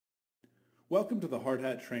Welcome to the Hard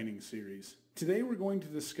Hat Training Series. Today we're going to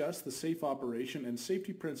discuss the safe operation and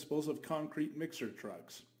safety principles of concrete mixer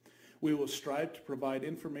trucks. We will strive to provide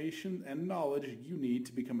information and knowledge you need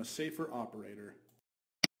to become a safer operator.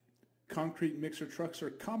 Concrete mixer trucks are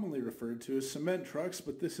commonly referred to as cement trucks,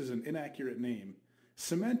 but this is an inaccurate name.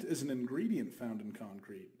 Cement is an ingredient found in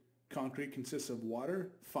concrete. Concrete consists of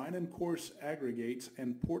water, fine and coarse aggregates,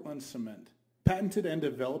 and Portland cement. Patented and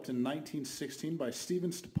developed in 1916 by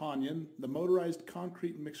Stephen Stepanian, the motorized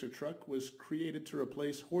concrete mixer truck was created to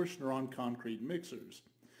replace horse-drawn concrete mixers.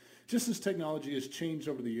 Just as technology has changed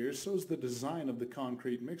over the years, so has the design of the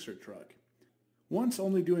concrete mixer truck. Once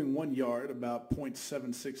only doing 1 yard, about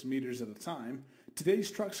 0.76 meters at a time,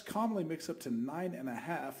 today's trucks commonly mix up to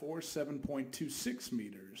 9.5 or 7.26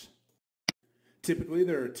 meters. Typically,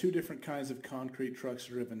 there are two different kinds of concrete trucks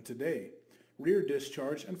driven today: rear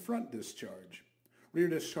discharge and front discharge. Rear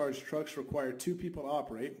discharge trucks require 2 people to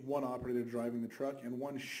operate, 1 operator driving the truck and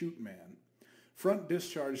 1 chute man. Front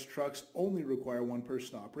discharge trucks only require 1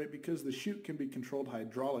 person to operate because the chute can be controlled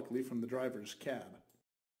hydraulically from the driver's cab.